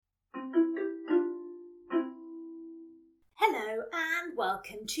and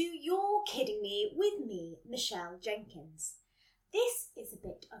welcome to You're Kidding Me with me, Michelle Jenkins. This is a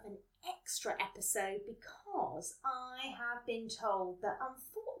bit of an extra episode because I have been told that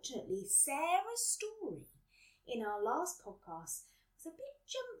unfortunately Sarah's story in our last podcast was a bit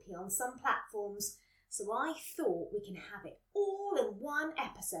jumpy on some platforms, so I thought we can have it all in one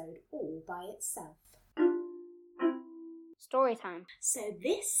episode all by itself. Story time. So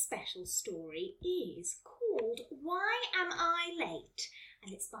this special story is called Why Am I Late?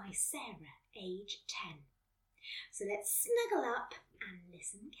 And it's by Sarah, age 10. So let's snuggle up and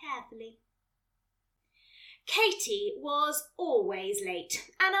listen carefully. Katie was always late,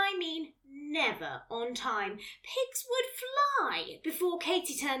 and I mean never on time. Pigs would fly before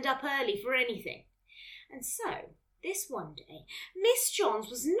Katie turned up early for anything. And so, this one day, Miss Johns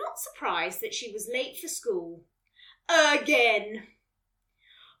was not surprised that she was late for school. Again.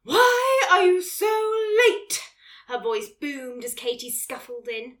 "Why are you so late?" her voice boomed as Katie scuffled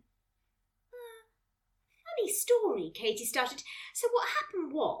in. Funny story, Katie started. So what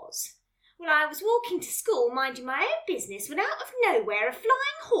happened was, I was walking to school minding my own business when out of nowhere a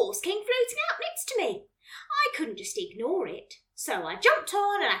flying horse came floating out next to me. I couldn't just ignore it. So I jumped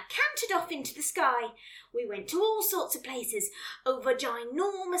on and I cantered off into the sky. We went to all sorts of places, over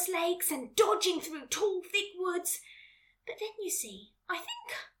ginormous lakes and dodging through tall, thick woods. But then, you see, I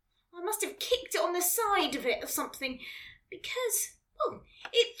think I must have kicked it on the side of it or something, because,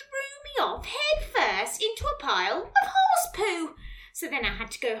 it threw me off head first into a pile of horse poo. So then I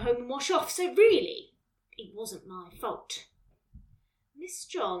had to go home and wash off, so really, it wasn't my fault. Miss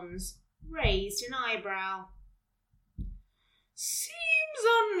Johns raised an eyebrow. "Seems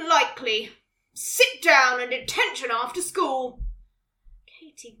unlikely. Sit down and attention after school."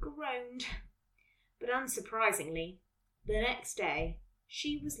 Katie groaned. But unsurprisingly, the next day,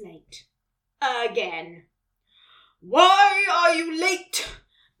 she was late. Again. "Why are you late?"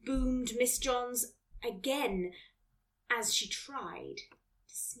 boomed Miss Johns again as she tried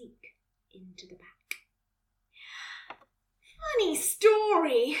to sneak into the back. "Funny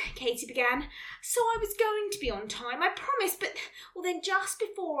story," Katie began. "So I was going to be on time, I promise, but then just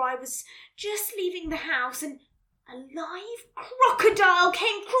before I was just leaving the house and a live crocodile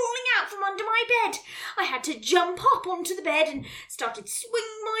came crawling out from under my bed. I had to jump up onto the bed and started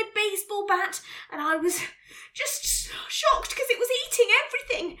swinging my baseball bat, and I was just shocked because it was eating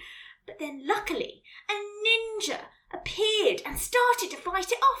everything. But then luckily a ninja appeared and started to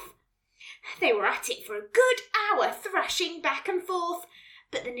fight it off. They were at it for a good hour, thrashing back and forth,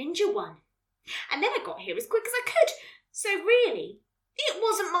 but the ninja won. And then I got here as quick as I could, so really, it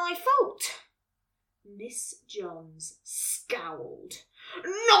wasn't my fault." Miss Johns scowled.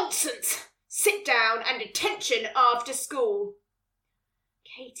 "Nonsense! Sit down and attention after school."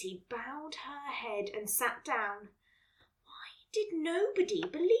 Katie bowed her head and sat down. Why did nobody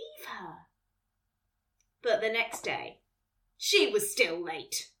believe her? But the next day, she was still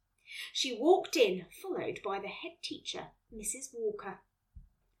late. She walked in, followed by the head teacher, Mrs. Walker.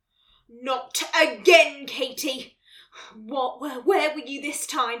 "Not again, Katie! Where were you this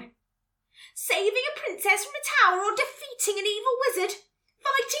time?" "Saving a princess from a tower or defeating an evil wizard?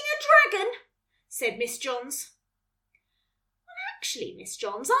 Fighting a dragon?" said Miss Johns. "Actually, Miss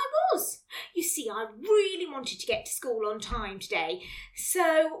Johns, I was. You see, I really wanted to get to school on time today.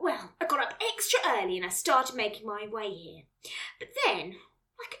 So, I got up extra early and I started making my way here. But then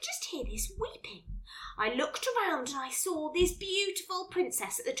I could just hear this weeping. I looked around and I saw this beautiful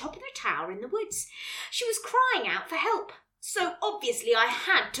princess at the top of the tower in the woods. She was crying out for help. So obviously I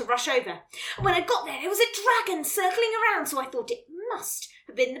had to rush over. When I got there was a dragon circling around, so I thought it must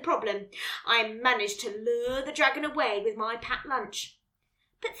have been the problem. I managed to lure the dragon away with my packed lunch.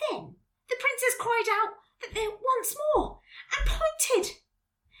 But then the princess cried out once more and pointed.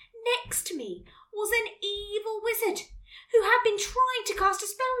 Next to me was an evil wizard who had been trying to cast a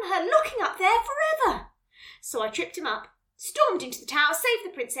spell on her, looking up there forever. So I tripped him up, stormed into the tower, saved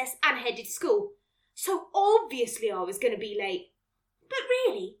the princess and headed to school. So obviously I was going to be late. But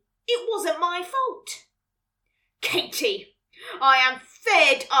really, it wasn't my fault." "Katie, I am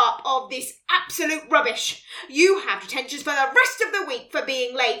fed up of this absolute rubbish. You have detentions for the rest of the week for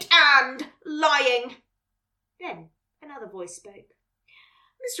being late and lying." Then another voice spoke.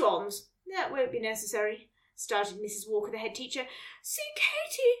 "Miss Johns, that won't be necessary," started Mrs. Walker, the head teacher. "See,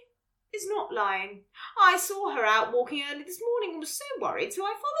 Katie is not lying. I saw her out walking early this morning and was so worried, so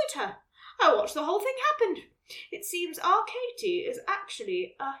I followed her. I watched the whole thing happen. It seems our Katie is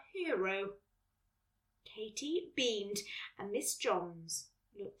actually a hero." Katie beamed and Miss Johns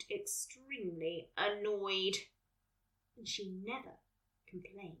looked extremely annoyed. And she never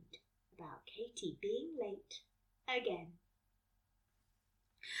complained about Katie being late again.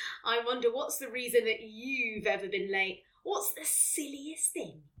 I wonder what's the reason that you've ever been late? What's the silliest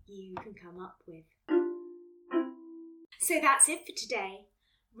thing you can come up with? So that's it for today.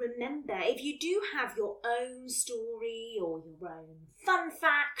 Remember, if you do have your own story or your own fun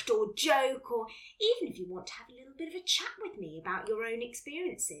fact or joke, or even if you want to have a little bit of a chat with me about your own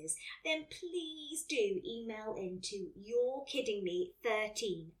experiences, then please do email into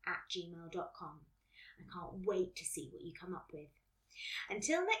yourkiddingme13@gmail.com. I can't wait to see what you come up with.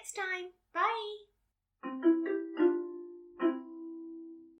 Until next time, bye!